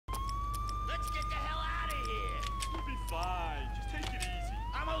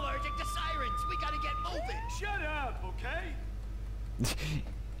it! Shut up, okay?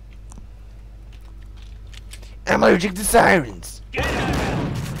 I'm allergic to sirens. Get out!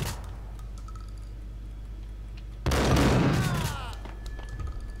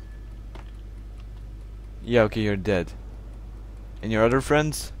 Yeah, okay, you're dead. And your other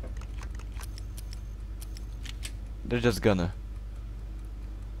friends? They're just gonna.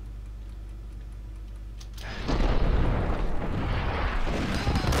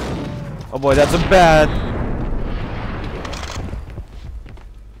 Oh boy, that's a bad.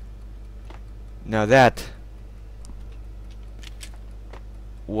 Now that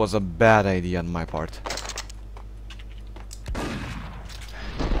was a bad idea on my part.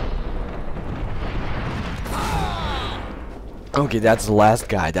 Okay, that's the last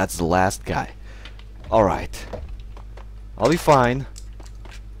guy. That's the last guy. Alright. I'll be fine.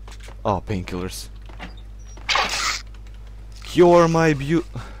 Oh, painkillers. Cure my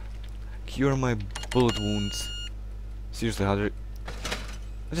bullet wounds. Seriously, how do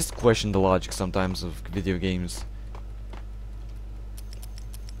I just question the logic sometimes of video games.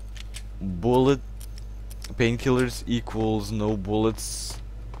 Bullet painkillers equals no bullets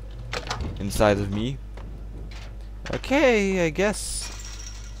inside of me. Okay, I guess.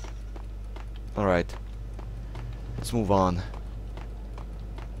 Alright. Let's move on.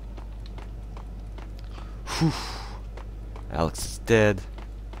 Whew. Alex is dead.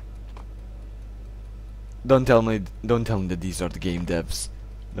 Don't tell me that these are the game devs.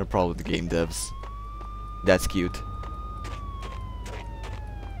 They're probably the game devs. That's cute.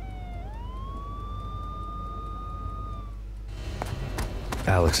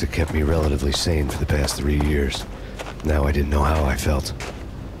 Alex had kept me relatively sane for the past 3 years. Now I didn't know how I felt.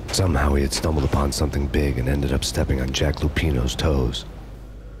 Somehow he had stumbled upon something big and ended up stepping on Jack Lupino's toes.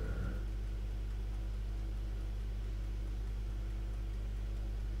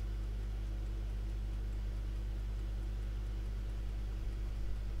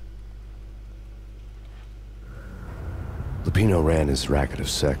 Lupino ran his racket of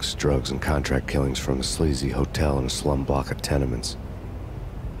sex, drugs, and contract killings from a sleazy hotel in a slum block of tenements.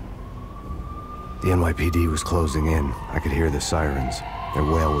 The NYPD was closing in. I could hear the sirens. Their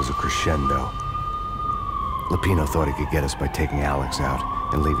wail was a crescendo. Lupino thought he could get us by taking Alex out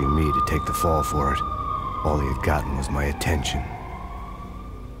and leaving me to take the fall for it. All he had gotten was my attention.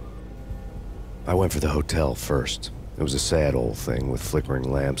 I went for the hotel first. It was a sad old thing with flickering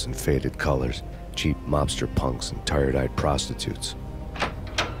lamps and faded colors, cheap mobster punks and tired-eyed prostitutes.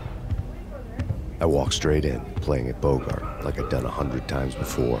 I walked straight in, playing at Bogart, like I'd done 100 times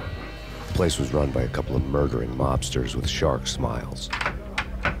before. The place was run by a couple of murdering mobsters with shark smiles.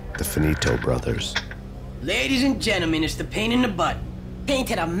 The Finito brothers. Ladies and gentlemen, it's the pain in the butt. Pain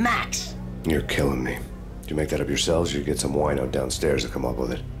to the max. You're killing me. Did you make that up yourselves, or you get some wino downstairs to come up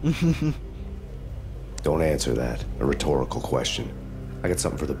with it? Don't answer that. A rhetorical question. I got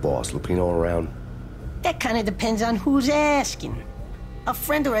something for the boss. Lupino around? That kind of depends on who's asking. A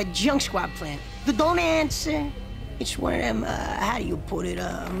friend or a junk squad plan. Don't answer. It's one of them, how do you put it,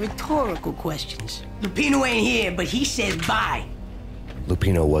 rhetorical questions. Lupino ain't here, but he says bye.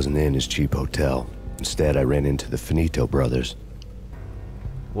 Lupino wasn't in his cheap hotel. Instead, I ran into the Finito brothers.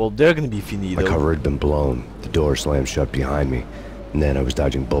 Well, they're gonna be Finito. My cover had been blown. The door slammed shut behind me. And then I was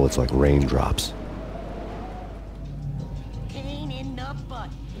dodging bullets like raindrops. Pain in the butt.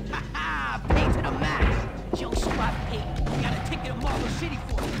 Ha ha! Pain to the max. Junk squad Payne. Got a ticket to Marble City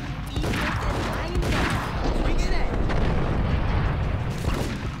for you. Eagle and lying down. Bring it in.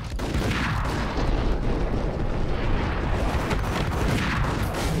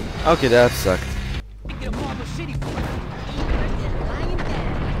 Okay, that sucked. Ticket to Marble City for you. Eagle and lying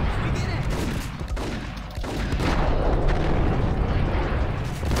down. Bring it in.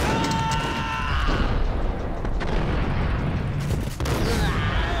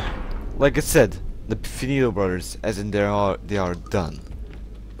 Like I said, the Finito brothers, as in they are done.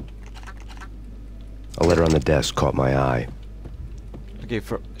 A letter on the desk caught my eye. Okay,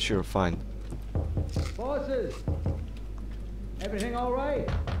 sure, fine. Bosses! Everything all right?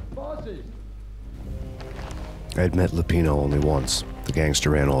 Bosses! I had met Lupino only once. The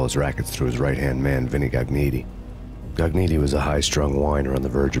gangster ran all his rackets through his right-hand man, Vinny Gagniti. Gagniti was a high-strung whiner on the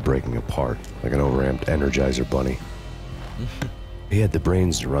verge of breaking apart, like an overamped Energizer bunny. He had the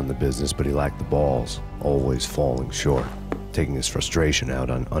brains to run the business, but he lacked the balls, always falling short, taking his frustration out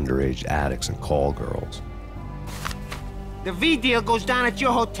on underage addicts and call girls. The V deal goes down at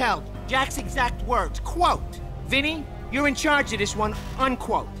your hotel. Jack's exact words, quote, "Vinny, you're in charge of this one,"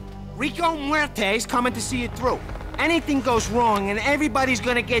 unquote. Rico Muerte's coming to see it through. Anything goes wrong and everybody's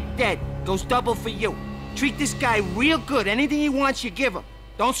gonna get dead. Goes double for you. Treat this guy real good. Anything he wants, you give him.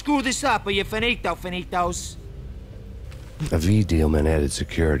 Don't screw this up or you're finito, finitos. A V deal meant added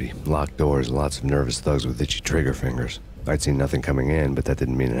security, locked doors, and lots of nervous thugs with itchy trigger fingers. I'd seen nothing coming in, but that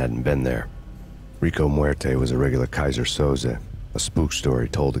didn't mean it hadn't been there. Rico Muerte was a regular Kaiser Soze, a spook story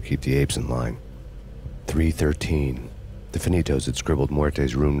told to keep the apes in line. 313. The Finitos had scribbled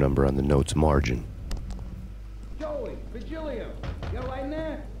Muerte's room number on the note's margin. Joey, Virgilio, you all right in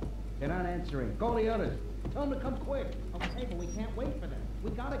there? They're not answering. Call the others. Tell them to come quick. Okay, but we can't wait for them. We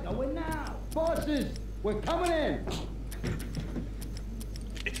gotta go in now. Bosses, we're coming in.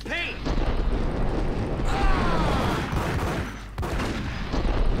 It's Payne!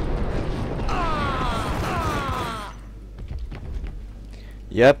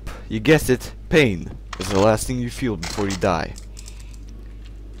 Yep, you guessed it. Pain is the last thing you feel before you die.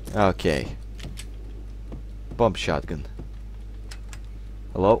 Okay. Bump shotgun.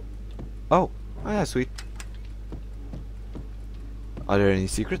 Hello? Oh, yeah, sweet. Are there any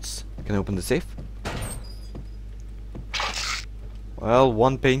secrets? Can I open the safe? Well,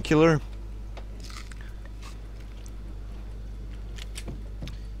 one painkiller.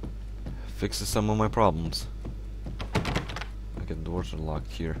 Fixes some of my problems. Okay, the doors are locked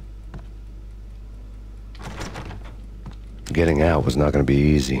here. Getting out was not going to be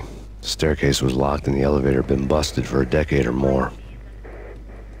easy. The staircase was locked and the elevator had been busted for a decade or more.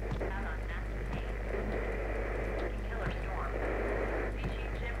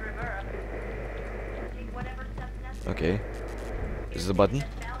 Okay. This is a button.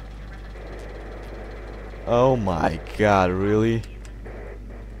 Oh my god, really?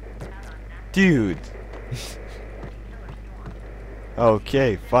 Dude!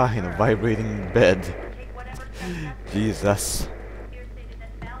 Okay, fine, a vibrating bed. Jesus.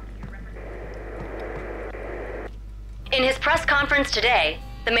 In his press conference today,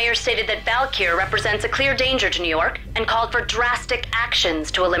 the mayor stated that Valkyr represents a clear danger to New York and called for drastic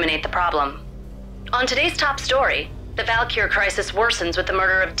actions to eliminate the problem. On today's top story, the Valkyr crisis worsens with the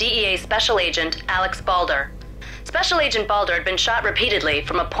murder of DEA Special Agent Alex Balder. Special Agent Balder had been shot repeatedly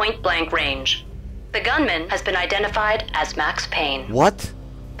from a point-blank range. The gunman has been identified as Max Payne. What?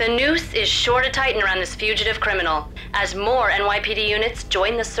 The noose is sure to tighten around this fugitive criminal as more NYPD units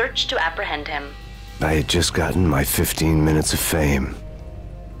join the search to apprehend him. I had just gotten my 15 minutes of fame.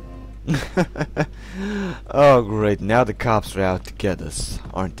 Oh great, now the cops are out to get us,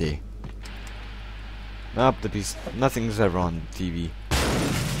 aren't they? Nope, nothing's ever on TV.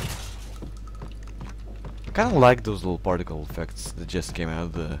 I kinda like those little particle effects that just came out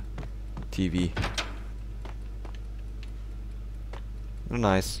of the TV. They're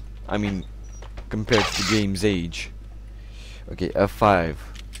nice. I mean, compared to the game's age. Okay, F5.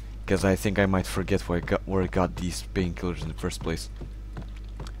 Because I think I might forget where I got these painkillers in the first place.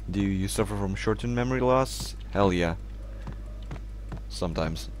 Do you suffer from short-term memory loss? Hell yeah.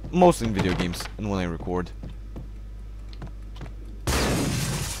 Sometimes. Mostly in video games and when I record.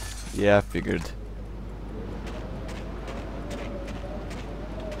 Yeah, I figured.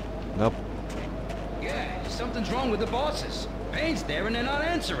 Nope. Yeah, something's wrong with the bosses. Payne's there and they're not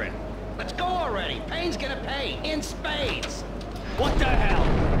answering. Let's go already. Payne's gonna pay in spades. What the hell?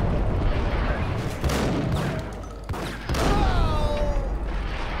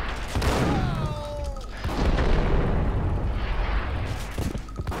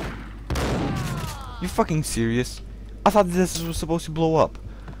 You fucking serious? I thought this was supposed to blow up.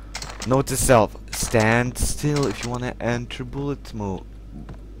 Note to self: stand still if you wanna enter bullet mode.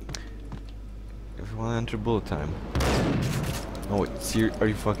 If you wanna enter bullet time. Oh wait, are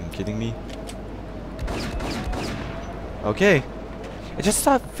you fucking kidding me? Okay. I just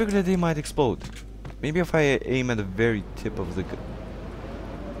figured that they might explode. Maybe if I aim at the very tip of the gun.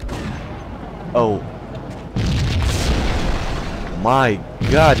 Oh. My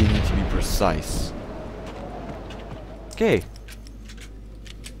god, you need to be precise. Okay.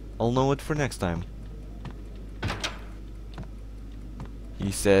 I'll know it for next time.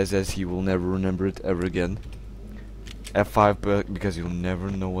 He says as he will never remember it ever again. F5 because you'll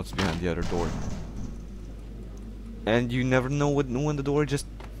never know what's behind the other door. And you never know when the door just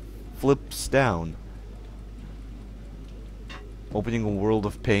flips down. Opening a world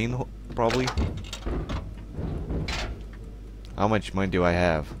of pain, probably. How much money do I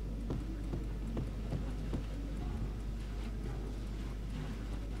have?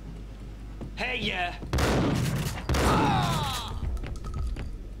 Hey, yeah.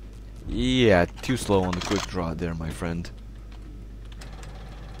 Yeah, too slow on the quick draw there, my friend.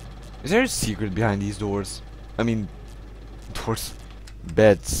 Is there a secret behind these doors? I mean, doors,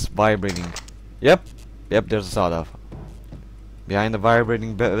 beds, vibrating. Yep, there's a sawed-off. Behind the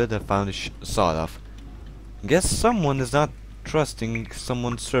vibrating bed, I found a sawed-off. Guess someone is not trusting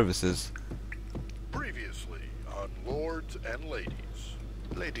someone's services. Previously on Lords and Ladies.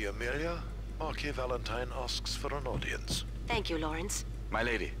 Lady Amelia, Marquis Valentine asks for an audience. Thank you, Lawrence. My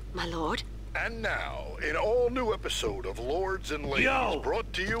lady. My lord. And now, an all-new episode of Lords and Ladies, Yo!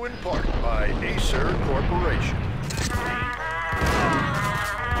 brought to you in part by Acer Corporation.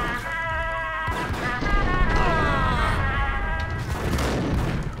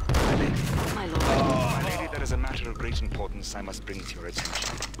 My lord. My lady, there is a matter of great importance I must bring to your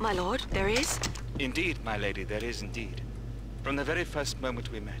attention. My lord, there is? Indeed, my lady, there is indeed. From the very first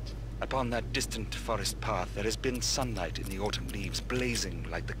moment we met, upon that distant forest path, there has been sunlight in the autumn leaves blazing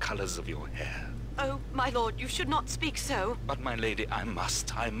like the colors of your hair. Oh, my lord, you should not speak so. But my lady, I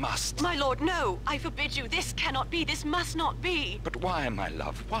must. My lord, no. I forbid you. This cannot be. This must not be. But why, my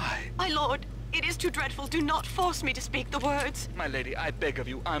love, why? My lord, it is too dreadful. Do not force me to speak the words. My lady, I beg of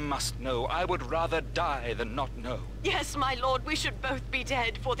you, I must know. I would rather die than not know. Yes, my lord, we should both be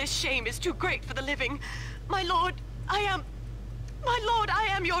dead, for this shame is too great for the living. My lord, I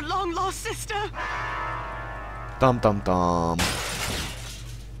am your long-lost sister. Dum dum dum.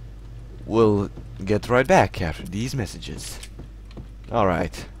 We'll get right back after these messages.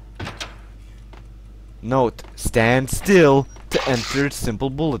 Alright. Note, stand still to enter simple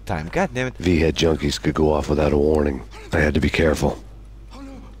bullet time. God damn it. V-head junkies could go off without a warning. I had to be careful.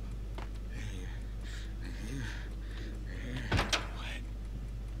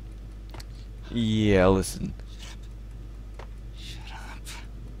 Yeah, listen. Shut up.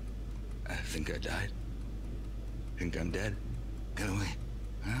 I think I died. Think I'm dead. Get away.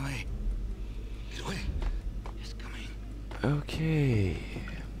 Get away. Get away. It's coming. Okay.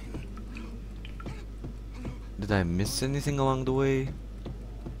 Did I miss anything along the way?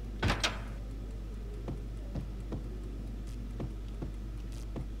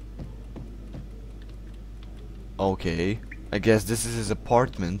 Okay. I guess this is his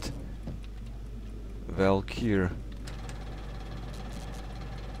apartment. Valkyr.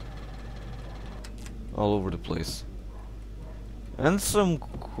 All over the place. And some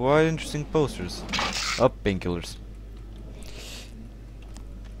quite interesting posters. Oh, painkillers.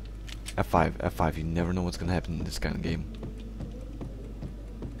 F5, F5, you never know what's gonna happen in this kind of game.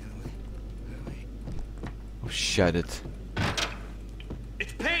 Oh, shut it.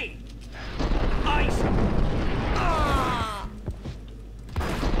 It's Payne! Ice!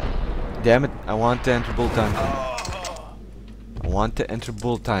 Damn it, I want to enter bullet time. I want to enter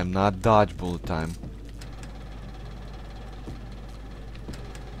bullet time, not dodge bullet time.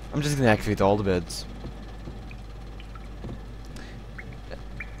 I'm just gonna activate all the beds.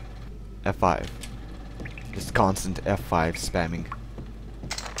 F5. Just constant F5 spamming.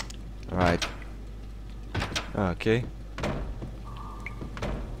 Alright. Okay.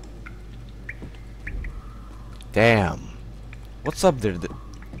 Damn. What's up there?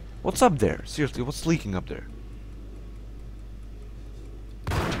 What's up there? Seriously, what's leaking up there?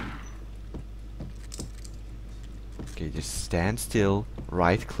 Okay, just stand still,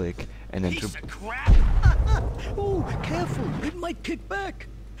 right click, and enter. Piece of crap! Oh, careful, it might kick back.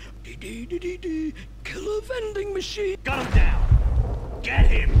 Killer vending machine. Got him down! Get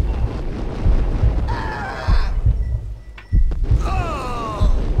him!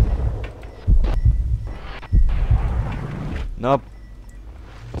 Nope.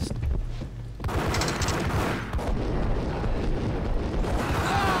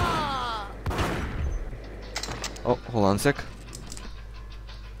 Oh, hold on a sec.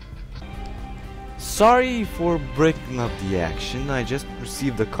 Sorry for breaking up the action, I just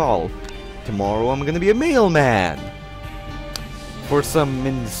received a call. Tomorrow I'm gonna be a mailman! For some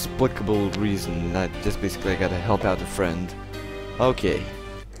inexplicable reason, I gotta help out a friend. Okay.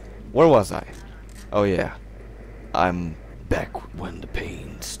 Where was I? Oh yeah. I'm back when the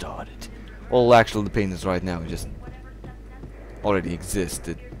pain started. Well, actually the pain is right now, it just already exists,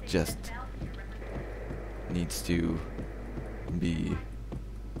 it just needs to be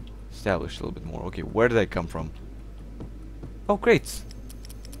established a little bit more. Okay, where did I come from? Oh, crates.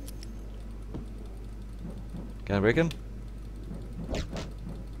 Can I break them?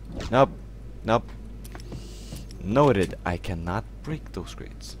 Nope. Nope. Noted, I cannot break those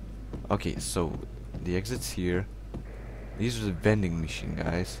crates. Okay, so the exit's here. These are the vending machine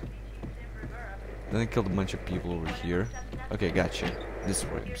guys. Then I killed a bunch of people over here. Okay, gotcha. This is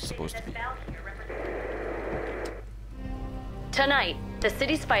where I'm supposed to be. Tonight, the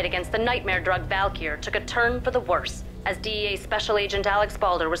city's fight against the nightmare drug Valkyr took a turn for the worse, as DEA Special Agent Alex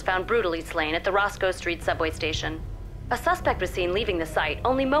Balder was found brutally slain at the Roscoe Street subway station. A suspect was seen leaving the site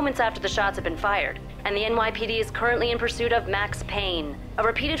only moments after the shots had been fired, and the NYPD is currently in pursuit of Max Payne, a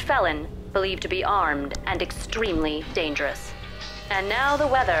repeated felon believed to be armed and extremely dangerous. And now the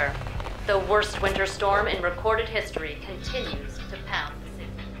weather. The worst winter storm in recorded history continues to pound the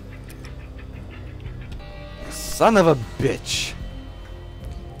city. Son of a bitch.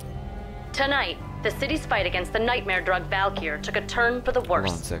 Tonight, the city's fight against the nightmare drug Valkyr took a turn for the Hold on a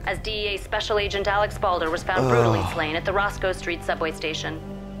worse sec. as DEA Special Agent Alex Balder was found brutally slain at the Roscoe Street subway station.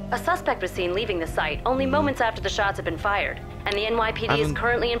 A suspect was seen leaving the site only moments after the shots had been fired, and the NYPD is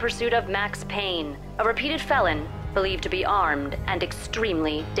currently in pursuit of Max Payne, a repeated felon believed to be armed and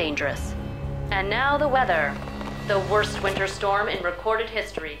extremely dangerous. And now the weather. The worst winter storm in recorded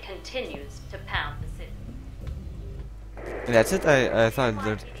history continues to pound the city. That's it? I thought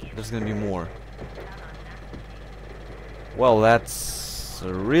there's gonna be more. Well, that's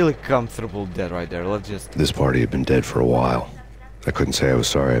a really comfortable dead right there. Let's just... This party had been dead for a while. I couldn't say I was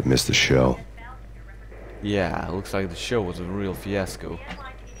sorry I'd missed the show. Yeah, looks like the show was a real fiasco.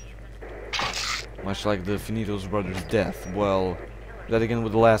 Much like the Finito's brother's death. Well, that again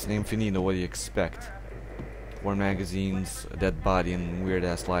with the last name Finito, what do you expect? 4 magazines, a dead body, and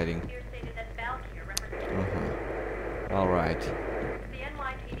weird-ass lighting. Alright.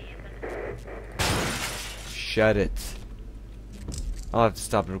 Shut it. I'll have to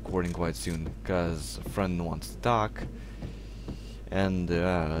stop recording quite soon, because a friend wants to talk. And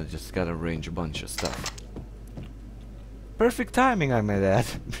just gotta arrange a bunch of stuff. Perfect timing, I might add.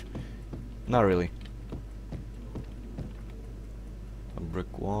 Not really. A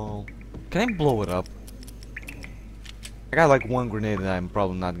brick wall. Can I blow it up? I got like 1 grenade that I'm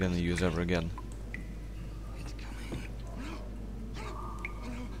probably not gonna use ever again.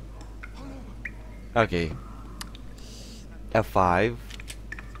 Okay. F5.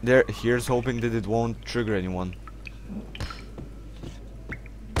 Here's hoping that it won't trigger anyone.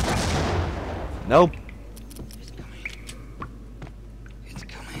 Nope. It's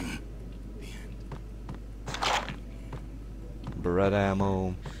coming. Beretta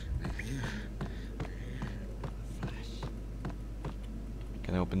ammo.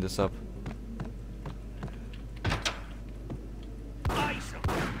 Can I open this up? Ice him!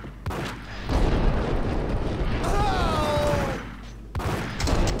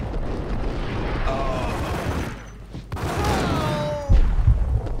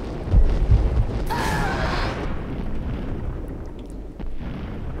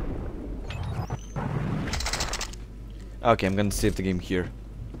 Okay, I'm gonna save the game here.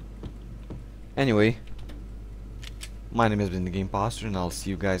 Anyway, my name has been the Game Poster, and I'll see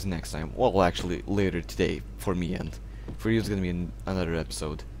you guys next time. Well, actually, later today for me, and for you it's gonna be another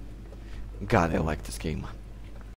episode. God, I like this game.